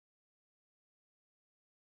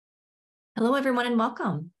Hello, everyone, and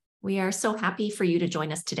welcome. We are so happy for you to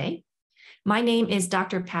join us today. My name is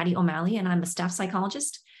Dr. Patty O'Malley, and I'm a staff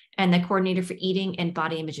psychologist and the coordinator for eating and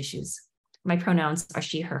body image issues. My pronouns are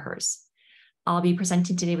she, her, hers. I'll be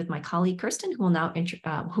presenting today with my colleague, Kirsten, who will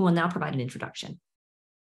now provide an introduction.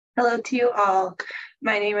 Hello to you all.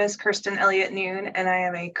 My name is Kirsten Elliott Noon, and I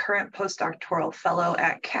am a current postdoctoral fellow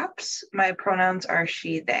at CAPS. My pronouns are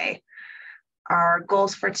she, they. Our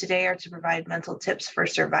goals for today are to provide mental tips for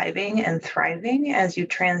surviving and thriving as you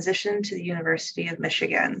transition to the University of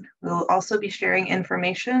Michigan. We'll also be sharing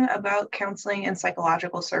information about counseling and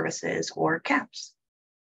psychological services, or CAPS.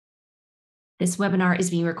 This webinar is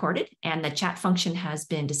being recorded and the chat function has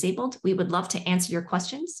been disabled. We would love to answer your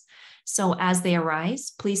questions. So as they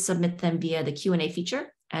arise, please submit them via the Q&A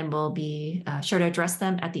feature, and we'll be sure to address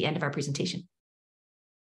them at the end of our presentation.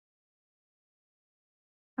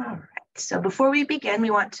 All right. So before we begin,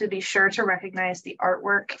 we want to be sure to recognize the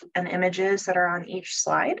artwork and images that are on each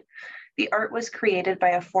slide. The art was created by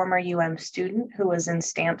a former student who was in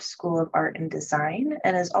Stamps School of Art and Design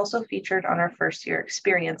and is also featured on our first year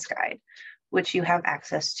experience guide, which you have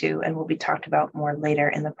access to and will be talked about more later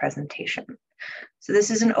in the presentation. So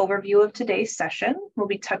this is an overview of today's session. We'll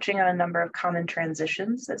be touching on a number of common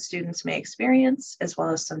transitions that students may experience, as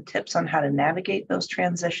well as some tips on how to navigate those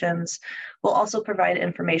transitions. We'll also provide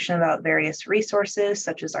information about various resources,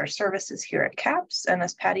 such as our services here at CAPS. And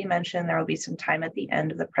as Patty mentioned, there will be some time at the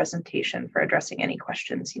end of the presentation for addressing any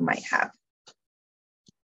questions you might have.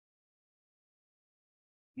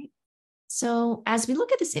 So as we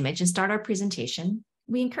look at this image and start our presentation,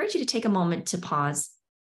 we encourage you to take a moment to pause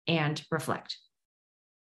and reflect.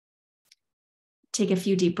 Take a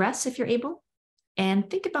few deep breaths if you're able, and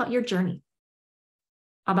think about your journey,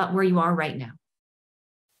 about where you are right now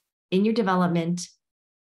in your development.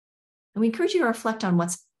 And we encourage you to reflect on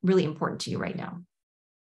what's really important to you right now.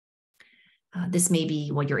 This may be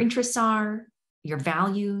what your interests are, your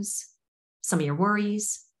values, some of your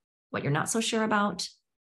worries, what you're not so sure about,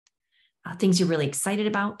 things you're really excited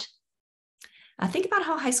about. Think about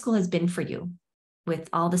how high school has been for you, with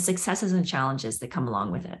all the successes and challenges that come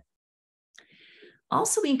along with it.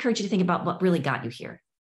 Also, we encourage you to think about what really got you here,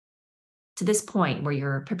 to this point where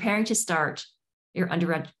you're preparing to start your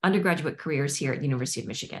undergraduate careers here at the University of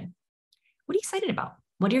Michigan. What are you excited about?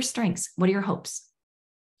 What are your strengths? What are your hopes?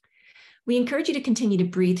 We encourage you to continue to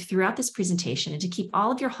breathe throughout this presentation and to keep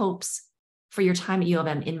all of your hopes for your time at U of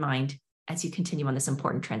M in mind as you continue on this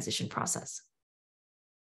important transition process.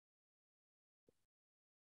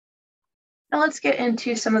 Now let's get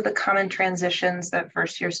into some of the common transitions that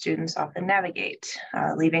first-year students often navigate.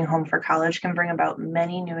 Leaving home for college can bring about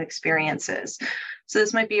many new experiences. So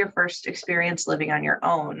this might be your first experience living on your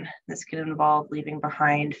own. This can involve leaving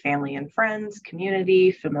behind family and friends,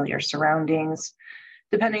 community, familiar surroundings.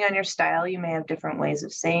 Depending on your style, you may have different ways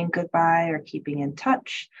of saying goodbye or keeping in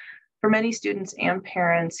touch. For many students and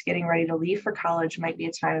parents, getting ready to leave for college might be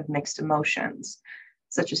a time of mixed emotions,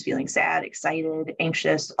 such as feeling sad, excited,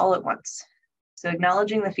 anxious, all at once. So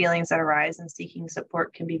acknowledging the feelings that arise and seeking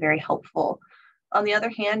support can be very helpful. On the other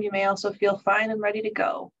hand, you may also feel fine and ready to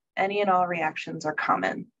go. Any and all reactions are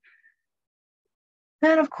common.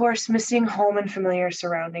 And of course, missing home and familiar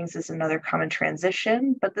surroundings is another common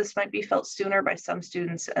transition, but this might be felt sooner by some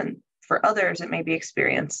students, and for others, it may be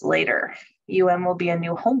experienced later. UM will be a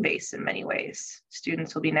new home base in many ways.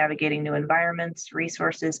 Students will be navigating new environments,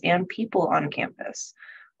 resources, and people on campus,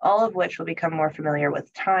 all of which will become more familiar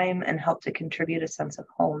with time and help to contribute a sense of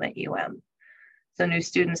home at UM. So new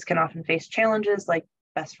students can often face challenges like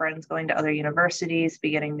best friends going to other universities,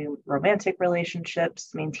 beginning new romantic relationships,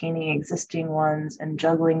 maintaining existing ones, and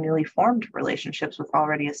juggling newly formed relationships with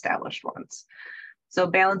already established ones. So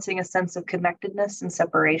balancing a sense of connectedness and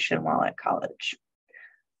separation while at college.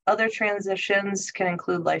 Other transitions can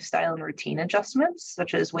include lifestyle and routine adjustments,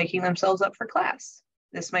 such as waking themselves up for class.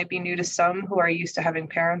 This might be new to some who are used to having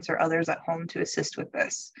parents or others at home to assist with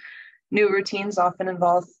this. New routines often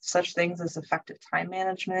involve such things as effective time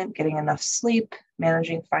management, getting enough sleep,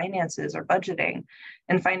 managing finances or budgeting,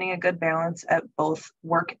 and finding a good balance at both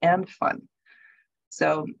work and fun.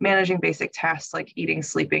 So managing basic tasks like eating,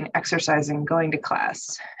 sleeping, exercising, going to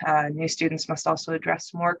class. New students must also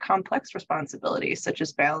address more complex responsibilities, such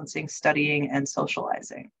as balancing studying and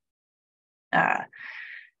socializing.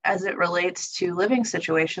 As it relates to living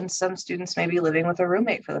situations, some students may be living with a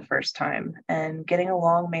roommate for the first time, and getting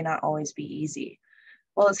along may not always be easy.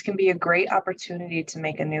 While this can be a great opportunity to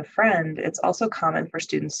make a new friend, it's also common for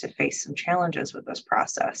students to face some challenges with this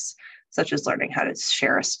process, such as learning how to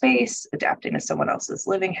share a space, adapting to someone else's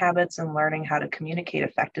living habits, and learning how to communicate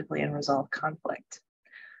effectively and resolve conflict.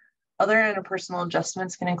 Other interpersonal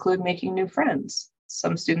adjustments can include making new friends.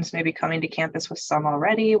 Some students may be coming to campus with some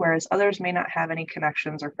already, whereas others may not have any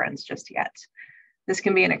connections or friends just yet. This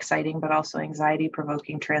can be an exciting but also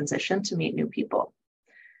anxiety-provoking transition to meet new people.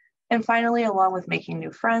 And finally, along with making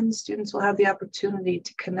new friends, students will have the opportunity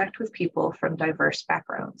to connect with people from diverse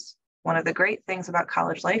backgrounds. One of the great things about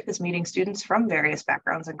college life is meeting students from various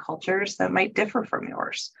backgrounds and cultures that might differ from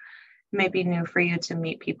yours. It may be new for you to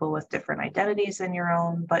meet people with different identities than your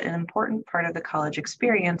own, but an important part of the college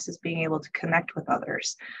experience is being able to connect with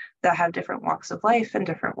others that have different walks of life and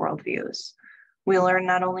different worldviews. We learn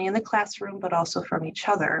not only in the classroom, but also from each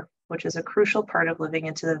other, which is a crucial part of living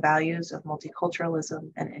into the values of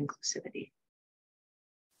multiculturalism and inclusivity.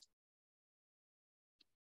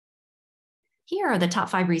 Here are the top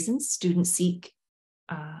 5 reasons students seek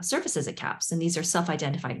services at CAPS, and these are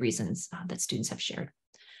self-identified reasons that students have shared.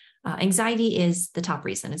 Anxiety is the top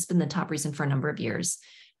reason. It's been the top reason for a number of years.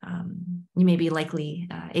 You may be likely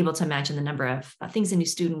able to imagine the number of things a new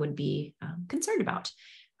student would be concerned about.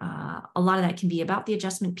 A lot of that can be about the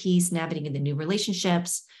adjustment piece, navigating the new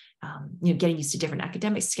relationships, getting used to different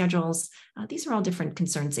academic schedules. These are all different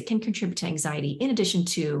concerns that can contribute to anxiety, in addition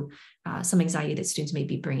to some anxiety that students may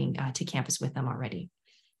be bringing to campus with them already.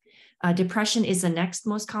 Depression is the next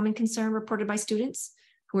most common concern reported by students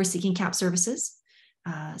who are seeking CAP services.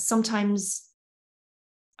 Sometimes,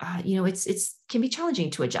 it can be challenging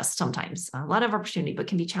to adjust sometimes. A lot of opportunity, but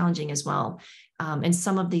can be challenging as well. And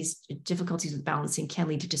some of these difficulties with balancing can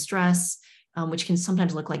lead to distress, which can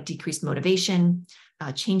sometimes look like decreased motivation,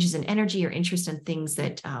 changes in energy or interest in things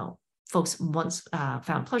that folks once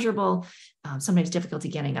found pleasurable, sometimes difficulty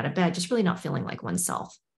getting out of bed, just really not feeling like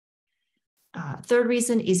oneself. Third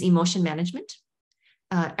reason is emotion management.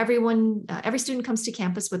 Every student comes to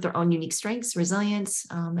campus with their own unique strengths, resilience,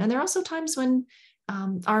 and there are also times when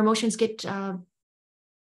our emotions get a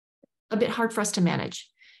bit hard for us to manage.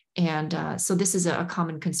 And so this is a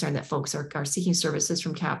common concern that folks are seeking services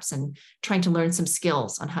from CAPS and trying to learn some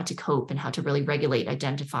skills on how to cope and how to really regulate,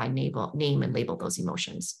 identify, name, and label those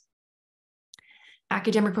emotions.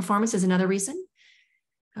 Academic performance is another reason.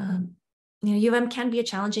 U of M can be a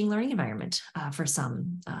challenging learning environment for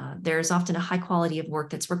some. There's often a high quality of work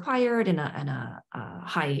that's required and a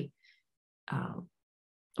high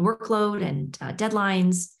workload and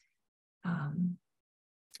deadlines.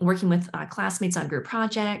 Working with classmates on group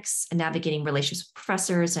projects and navigating relationships with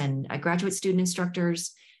professors and graduate student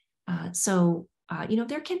instructors. There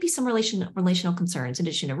can be some relational concerns in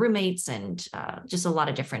addition to roommates and just a lot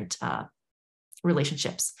of different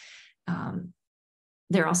relationships.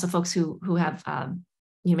 There are also folks who have,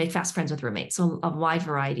 make fast friends with roommates, so a wide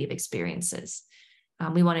variety of experiences.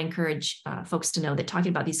 We want to encourage folks to know that talking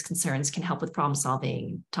about these concerns can help with problem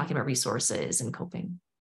solving, talking about resources and coping.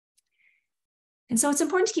 And so it's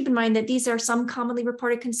important to keep in mind that these are some commonly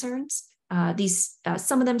reported concerns.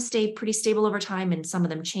 Some of them stay pretty stable over time and some of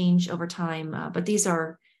them change over time, but these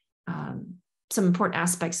are some important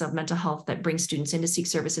aspects of mental health that bring students in to seek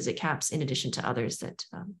services at CAPS in addition to others that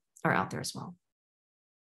are out there as well.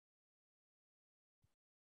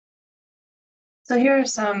 So here are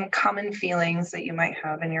some common feelings that you might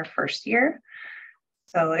have in your first year.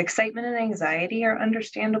 So excitement and anxiety are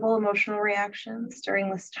understandable emotional reactions during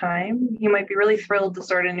this time. You might be really thrilled to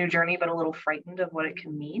start a new journey, but a little frightened of what it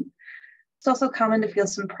can mean. It's also common to feel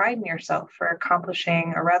some pride in yourself for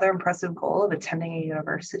accomplishing a rather impressive goal of attending a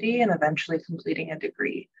university and eventually completing a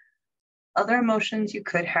degree. Other emotions you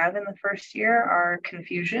could have in the first year are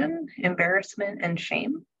confusion, embarrassment, and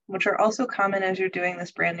shame, which are also common as you're doing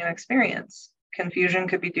this brand new experience. Confusion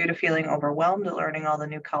could be due to feeling overwhelmed at learning all the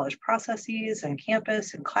new college processes and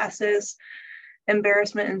campus and classes.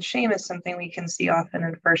 Embarrassment and shame is something we can see often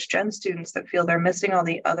in first-gen students that feel they're missing all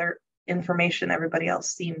the other information everybody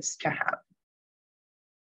else seems to have.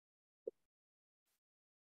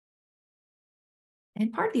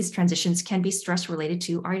 And part of these transitions can be stress related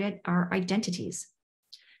to our identities.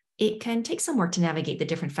 It can take some work to navigate the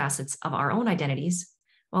different facets of our own identities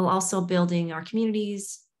while also building our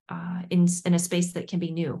communities, in a space that can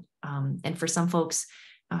be new. And for some folks,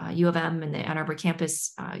 U of M and the Ann Arbor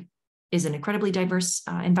campus is an incredibly diverse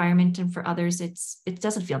environment. And for others, it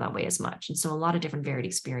doesn't feel that way as much. And so a lot of different varied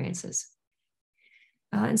experiences.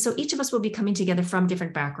 And so each of us will be coming together from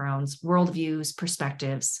different backgrounds, worldviews,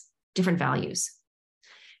 perspectives, different values.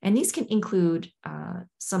 And these can include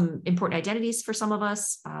some important identities for some of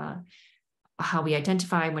us, how we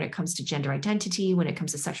identify when it comes to gender identity, when it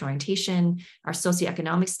comes to sexual orientation, our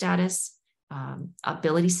socioeconomic status,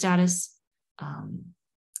 ability status,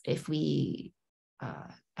 if we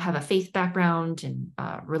have a faith background and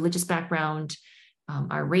religious background,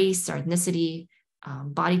 our race, our ethnicity,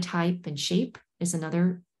 Body type and shape is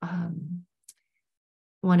another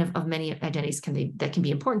one of many identities that can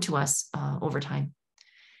be important to us over time.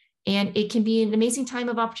 And it can be an amazing time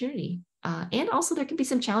of opportunity. And also there can be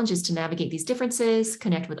some challenges to navigate these differences,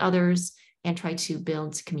 connect with others, and try to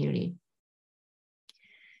build community.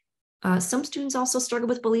 Some students also struggle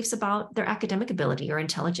with beliefs about their academic ability or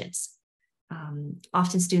intelligence.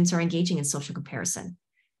 Often students are engaging in social comparison,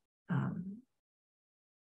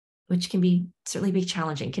 which can certainly be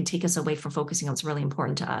challenging, can take us away from focusing on what's really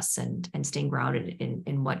important to us and staying grounded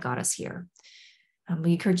in what got us here.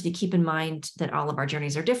 We encourage you to keep in mind that all of our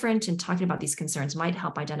journeys are different, and talking about these concerns might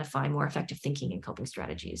help identify more effective thinking and coping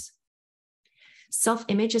strategies.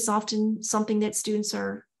 Self-image is often something that students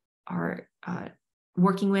are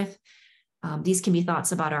working with. These can be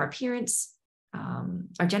thoughts about our appearance,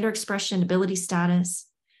 our gender expression, ability status,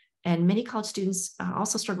 and many college students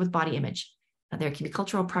also struggle with body image. There can be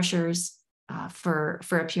cultural pressures for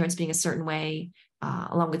appearance being a certain way,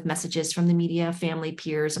 along with messages from the media, family,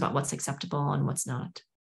 peers about what's acceptable and what's not.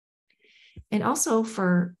 And also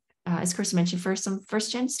for, as Kirsten mentioned, for some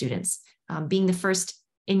first-gen students, being the first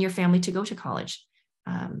in your family to go to college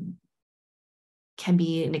can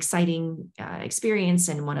be an exciting experience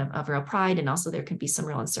and one of real pride. And also there can be some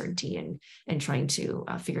real uncertainty in trying to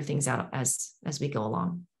figure things out as we go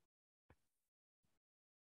along.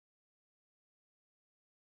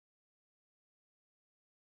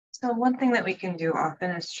 So one thing that we can do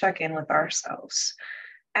often is check in with ourselves.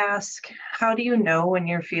 Ask, how do you know when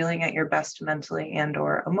you're feeling at your best mentally and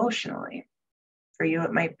or emotionally? For you,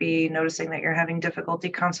 it might be noticing that you're having difficulty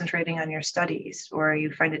concentrating on your studies, or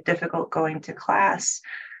you find it difficult going to class.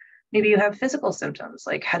 Maybe you have physical symptoms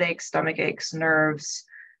like headaches, stomach aches, nerves.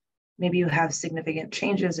 Maybe you have significant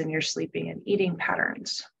changes in your sleeping and eating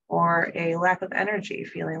patterns, or a lack of energy,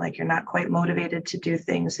 feeling like you're not quite motivated to do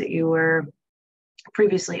things that you were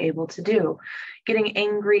previously able to do. Getting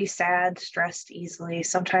angry, sad, stressed easily,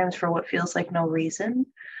 sometimes for what feels like no reason,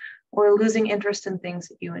 or losing interest in things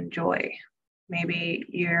that you enjoy. Maybe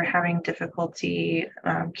you're having difficulty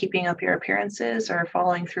keeping up your appearances or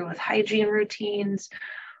following through with hygiene routines,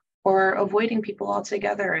 or avoiding people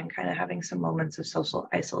altogether and kind of having some moments of social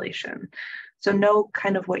isolation. So know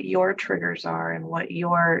kind of what your triggers are and what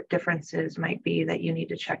your differences might be that you need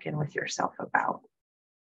to check in with yourself about.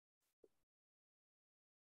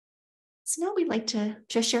 So now we'd like to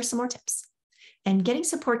just share some more tips. And getting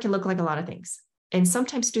support can look like a lot of things. And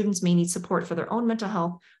sometimes students may need support for their own mental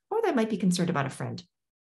health, or they might be concerned about a friend.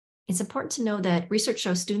 It's important to know that research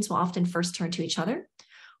shows students will often first turn to each other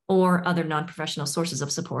or other non-professional sources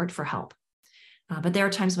of support for help. But there are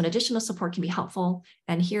times when additional support can be helpful,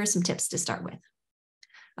 and here are some tips to start with.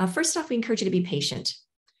 First off, we encourage you to be patient.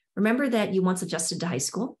 Remember that you once adjusted to high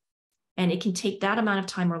school, and it can take that amount of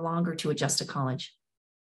time or longer to adjust to college.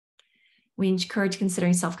 We encourage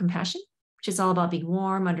considering self-compassion, which is all about being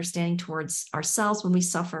warm, understanding towards ourselves when we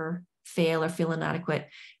suffer, fail, or feel inadequate,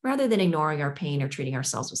 rather than ignoring our pain or treating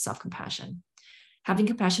ourselves with self-compassion. Having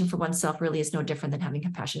compassion for oneself really is no different than having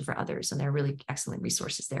compassion for others, and there are really excellent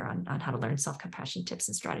resources there on how to learn self-compassion tips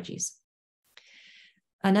and strategies.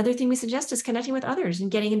 Another thing we suggest is connecting with others and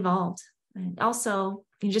getting involved. And also,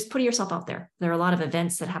 just putting yourself out there. There are a lot of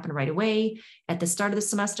events that happen right away at the start of the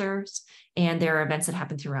semesters, and there are events that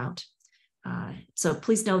happen throughout. So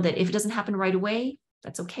please know that if it doesn't happen right away,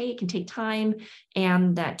 that's okay. It can take time,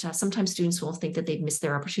 and that sometimes students will think that they've missed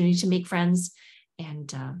their opportunity to make friends.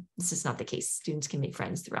 And this is not the case. Students can make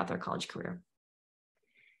friends throughout their college career.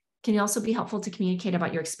 Can also be helpful to communicate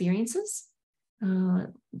about your experiences.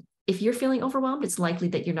 If you're feeling overwhelmed, it's likely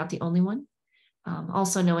that you're not the only one.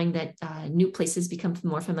 Also knowing that new places become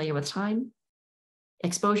more familiar with time,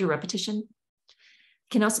 exposure, repetition.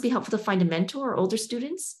 It can also be helpful to find a mentor or older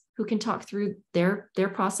students who can talk through their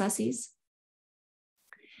processes.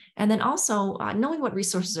 And then also knowing what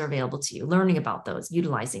resources are available to you, learning about those,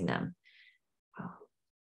 utilizing them.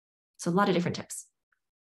 So a lot of different tips.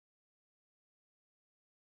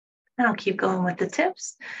 I'll keep going with the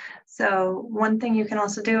tips. So one thing you can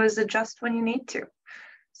also do is adjust when you need to.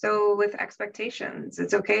 So with expectations,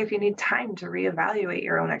 it's okay if you need time to reevaluate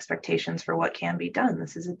your own expectations for what can be done.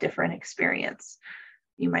 This is a different experience.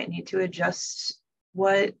 You might need to adjust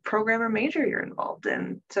what program or major you're involved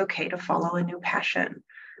in. It's okay to follow a new passion.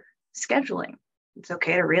 Scheduling. It's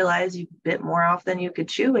okay to realize you bit more off than you could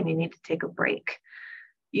chew and you need to take a break.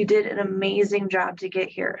 You did an amazing job to get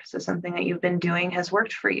here. So something that you've been doing has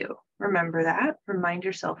worked for you. Remember that. Remind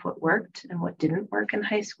yourself what worked and what didn't work in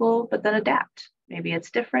high school, but then adapt. Maybe it's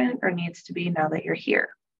different or needs to be now that you're here.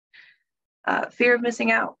 Fear of missing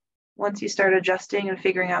out. Once you start adjusting and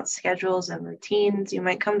figuring out schedules and routines, you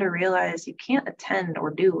might come to realize you can't attend or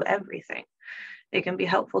do everything. It can be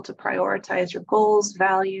helpful to prioritize your goals,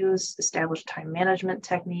 values, establish time management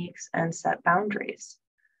techniques, and set boundaries.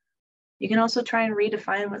 You can also try and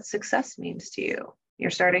redefine what success means to you. You're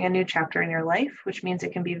starting a new chapter in your life, which means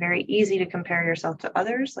it can be very easy to compare yourself to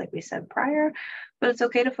others, like we said prior, but it's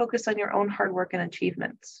okay to focus on your own hard work and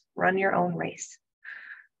achievements. Run your own race.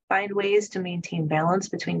 Find ways to maintain balance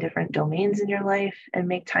between different domains in your life and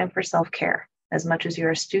make time for self-care. As much as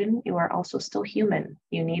you're a student, you are also still human.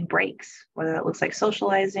 You need breaks, whether that looks like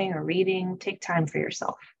socializing or reading. Take time for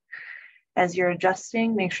yourself. As you're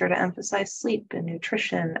adjusting, make sure to emphasize sleep and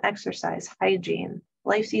nutrition, exercise, hygiene.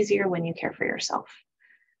 Life's easier when you care for yourself.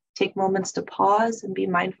 Take moments to pause and be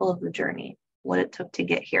mindful of the journey, what it took to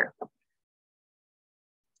get here.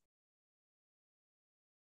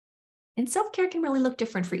 And self-care can really look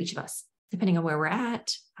different for each of us, depending on where we're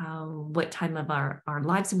at, what time of our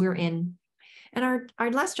lives we're in. And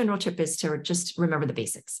our last general tip is to just remember the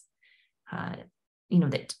basics.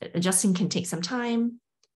 That adjusting can take some time.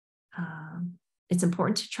 It's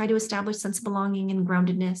important to try to establish sense of belonging and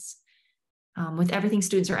groundedness. With everything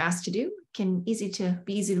students are asked to do, it can be easy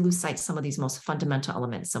to lose sight of some of these most fundamental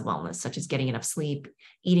elements of wellness, such as getting enough sleep,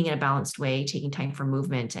 eating in a balanced way, taking time for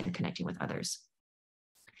movement, and connecting with others.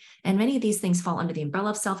 And many of these things fall under the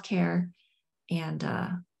umbrella of self-care. And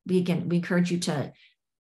we encourage you to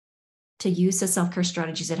use the self-care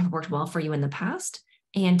strategies that have worked well for you in the past,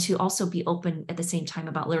 and to also be open at the same time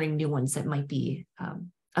about learning new ones that might be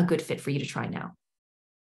a good fit for you to try now.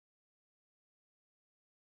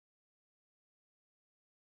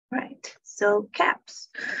 Right, so CAPS.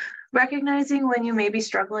 Recognizing when you may be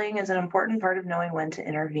struggling is an important part of knowing when to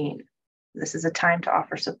intervene. This is a time to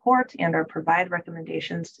offer support and/or provide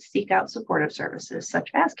recommendations to seek out supportive services such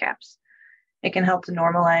as CAPS. It can help to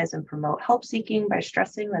normalize and promote help seeking by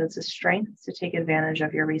stressing that it's a strength to take advantage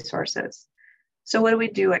of your resources. So what do we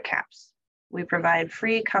do at CAPS? We provide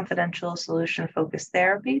free, confidential, solution-focused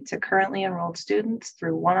therapy to currently enrolled students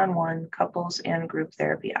through one-on-one, couples, and group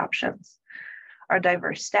therapy options. Our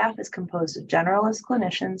diverse staff is composed of generalist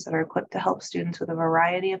clinicians that are equipped to help students with a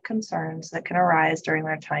variety of concerns that can arise during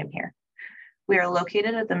their time here. We are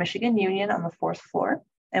located at the Michigan Union on the 4th floor,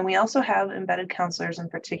 and we also have embedded counselors in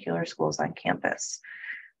particular schools on campus.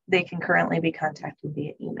 They can currently be contacted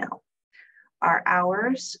via email. Our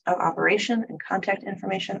hours of operation and contact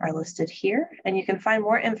information are listed here, and you can find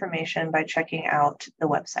more information by checking out the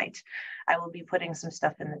website. I will be putting some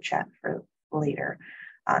stuff in the chat for later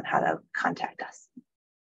on how to contact us.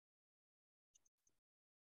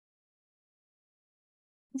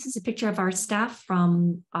 This is a picture of our staff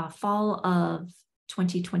from fall of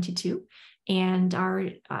 2022. And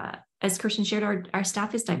as Kirsten shared, our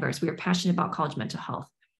staff is diverse. We are passionate about college mental health.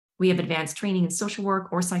 We have advanced training in social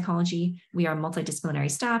work or psychology. We are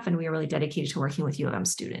multidisciplinary staff, and we are really dedicated to working with U of M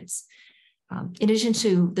students. In addition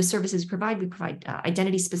to the services we provide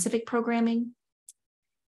identity-specific programming.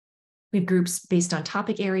 We have groups based on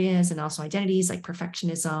topic areas and also identities like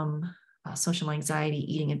perfectionism, social anxiety,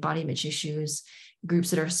 eating and body image issues,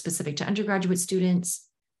 groups that are specific to undergraduate students,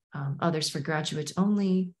 others for graduates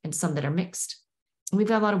only, and some that are mixed. And we've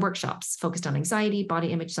got a lot of workshops focused on anxiety,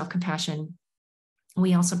 body image, self-compassion.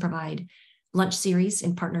 We also provide lunch series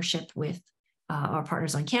in partnership with our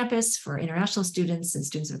partners on campus for international students and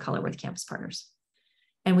students of color with campus partners.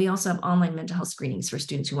 And we also have online mental health screenings for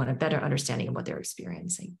students who want a better understanding of what they're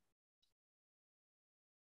experiencing.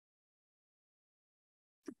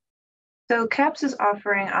 So CAPS is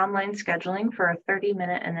offering online scheduling for a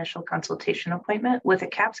 30-minute initial consultation appointment with a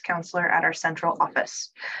CAPS counselor at our central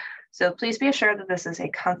office. So please be assured that this is a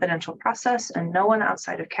confidential process and no one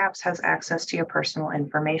outside of CAPS has access to your personal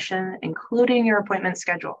information, including your appointment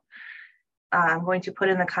schedule. I'm going to put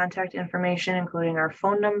in the contact information, including our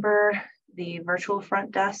phone number, the virtual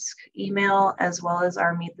front desk email, as well as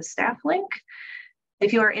our Meet the Staff link.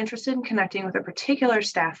 If you are interested in connecting with a particular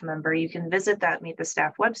staff member, you can visit that Meet the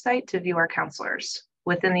Staff website to view our counselors.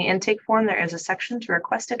 Within the intake form, there is a section to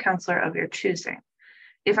request a counselor of your choosing.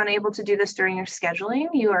 If unable to do this during your scheduling,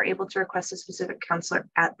 you are able to request a specific counselor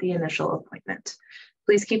at the initial appointment.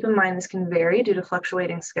 Please keep in mind this can vary due to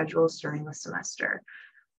fluctuating schedules during the semester,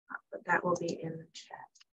 but that will be in the chat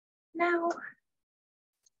now.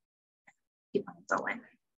 Keep on going.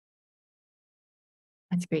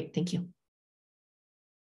 That's great, thank you.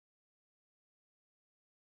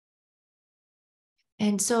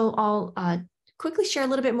 And so I'll quickly share a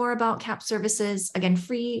little bit more about CAPS services. Again,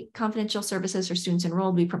 free confidential services for students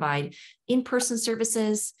enrolled. We provide in-person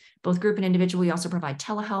services, both group and individual. We also provide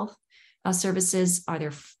telehealth services, either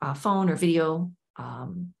phone or video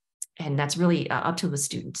And that's really up to the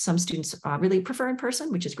student. Some students really prefer in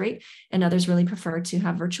person, which is great. And others really prefer to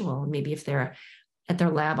have virtual. Maybe if they're at their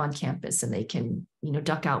lab on campus and they can,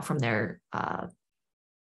 duck out from their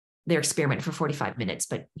experiment for 45 minutes,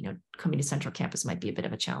 but, coming to Central Campus might be a bit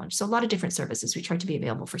of a challenge. So a lot of different services we try to be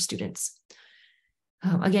available for students.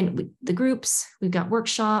 Again, the groups, we've got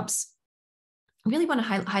workshops. I really want to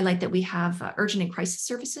highlight that we have urgent and crisis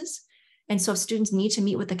services. And so if students need to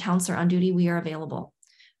meet with the counselor on duty, we are available.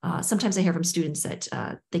 Sometimes I hear from students that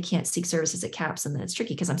they can't seek services at CAPS, and then it's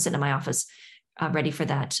tricky because I'm sitting in my office ready for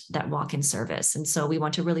that walk-in service. And so we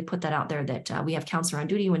want to really put that out there that we have counselor on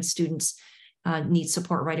duty when students need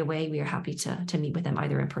support right away. We are happy to meet with them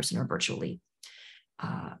either in person or virtually.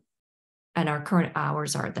 And our current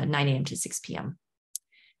hours are the 9 a.m. to 6 p.m.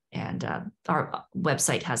 And our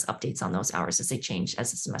website has updates on those hours as they change as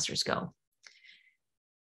the semesters go.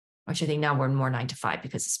 Which I think now we're more 9 to 5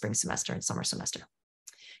 because it's spring semester and summer semester.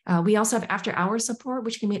 We also have after-hours support,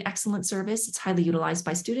 which can be an excellent service. It's highly utilized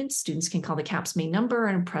by students. Students can call the CAPS main number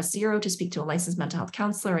and press 0 to speak to a licensed mental health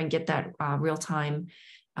counselor and get that real-time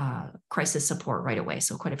crisis support right away.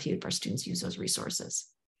 So quite a few of our students use those resources.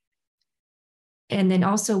 And then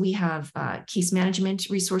also we have case management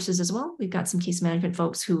resources as well. We've got some case management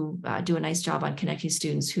folks who do a nice job on connecting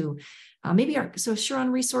students who maybe aren't so sure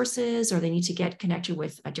on resources, or they need to get connected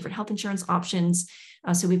with different health insurance options.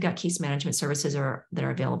 So we've got case management services that are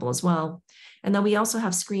available as well. And then we also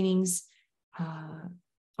have screenings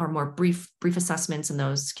or more brief assessments, and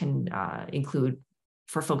those can include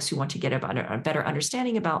for folks who want to get a better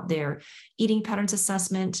understanding about their eating patterns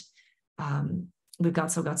assessment. We've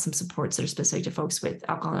also got some supports that are specific to folks with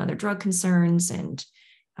alcohol and other drug concerns. And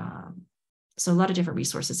so a lot of different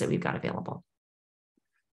resources that we've got available.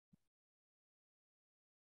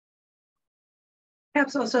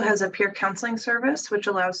 CAPS also has a peer counseling service, which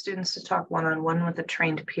allows students to talk one-on-one with a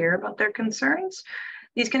trained peer about their concerns.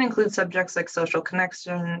 These can include subjects like social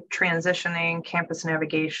connection, transitioning, campus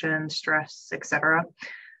navigation, stress, etc.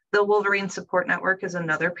 The Wolverine Support Network is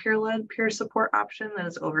another peer-led peer support option that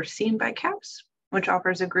is overseen by CAPS, which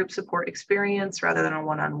offers a group support experience rather than a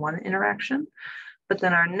one-on-one interaction. But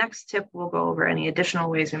then our next tip will go over any additional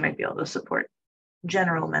ways we might be able to support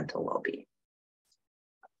general mental well-being.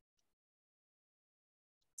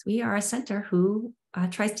 We are a center who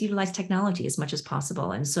tries to utilize technology as much as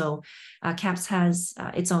possible. And so CAPS has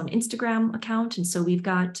its own Instagram account. And so we've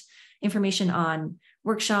got information on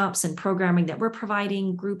workshops and programming that we're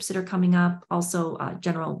providing, groups that are coming up, also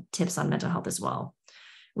general tips on mental health as well.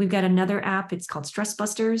 We've got another app, it's called Stress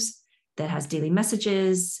Busters, that has daily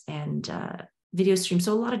messages and video streams.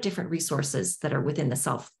 So a lot of different resources that are within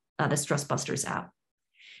the Stress Busters app.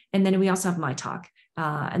 And then we also have My Talk.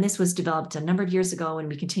 And this was developed a number of years ago, and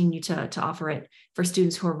we continue to offer it for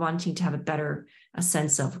students who are wanting to have a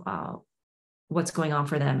sense of what's going on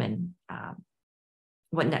for them and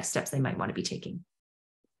what next steps they might want to be taking.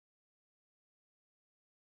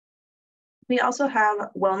 We also have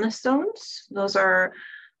wellness zones. Those are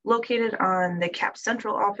located on the CAPS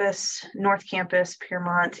Central office, North Campus,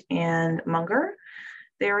 Piermont, and Munger.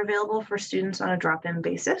 They are available for students on a drop-in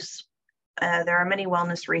basis. There are many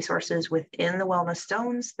wellness resources within the wellness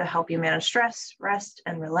zones that help you manage stress, rest,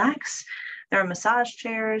 and relax. There are massage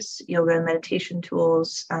chairs, yoga and meditation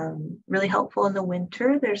tools, really helpful in the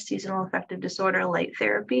winter. There's seasonal affective disorder, light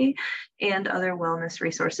therapy, and other wellness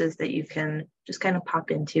resources that you can just kind of pop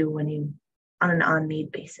into when you on an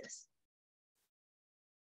on-need basis.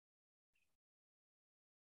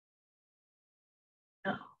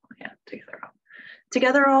 Oh, yeah,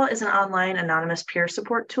 TogetherAll is an online anonymous peer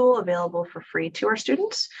support tool available for free to our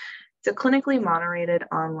students. It's a clinically moderated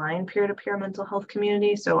online peer-to-peer mental health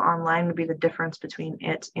community. So online would be the difference between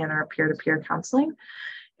it and our peer-to-peer counseling.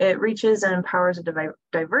 It reaches and empowers a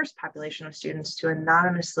diverse population of students to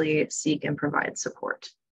anonymously seek and provide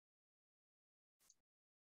support.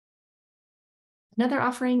 Another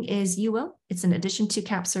offering is YouWill. It's an addition to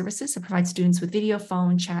CAPS services that provides students with video,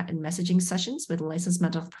 phone, chat, and messaging sessions with licensed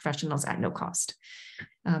mental health professionals at no cost.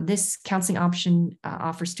 This counseling option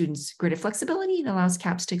offers students greater flexibility and allows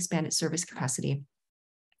CAPS to expand its service capacity.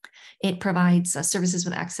 It provides services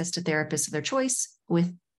with access to therapists of their choice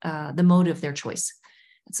with the mode of their choice.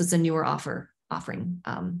 So it's a newer offering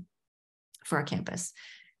for our campus.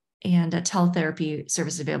 And teletherapy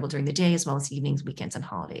services available during the day as well as evenings, weekends, and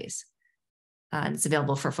holidays. And it's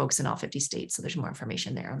available for folks in all 50 states. So there's more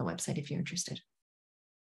information there on the website if you're interested.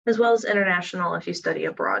 As well as international if you study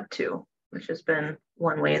abroad too, which has been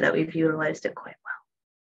one way that we've utilized it quite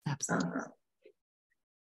well. Absolutely.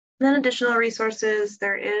 Then additional resources,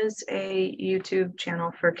 there is a YouTube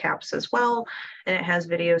channel for CAPS as well, and it has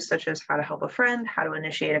videos such as how to help a friend, how to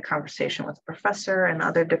initiate a conversation with a professor, and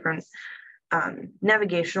other different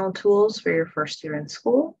navigational tools for your first year in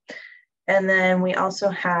school. And then we also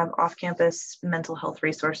have off-campus mental health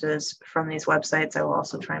resources from these websites. I will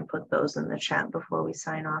also try and put those in the chat before we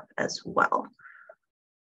sign off as well.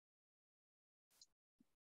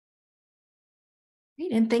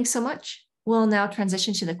 Great, and thanks so much. We'll now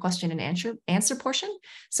transition to the question and answer portion.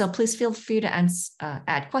 So please feel free to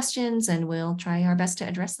add questions and we'll try our best to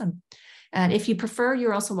address them. And if you prefer,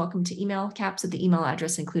 you're also welcome to email CAPS at the email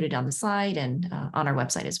address included on the slide and on our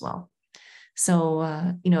website as well. So,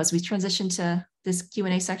 as we transition to this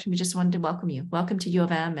Q&A section, we just wanted to welcome you. Welcome to U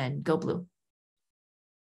of M and Go Blue.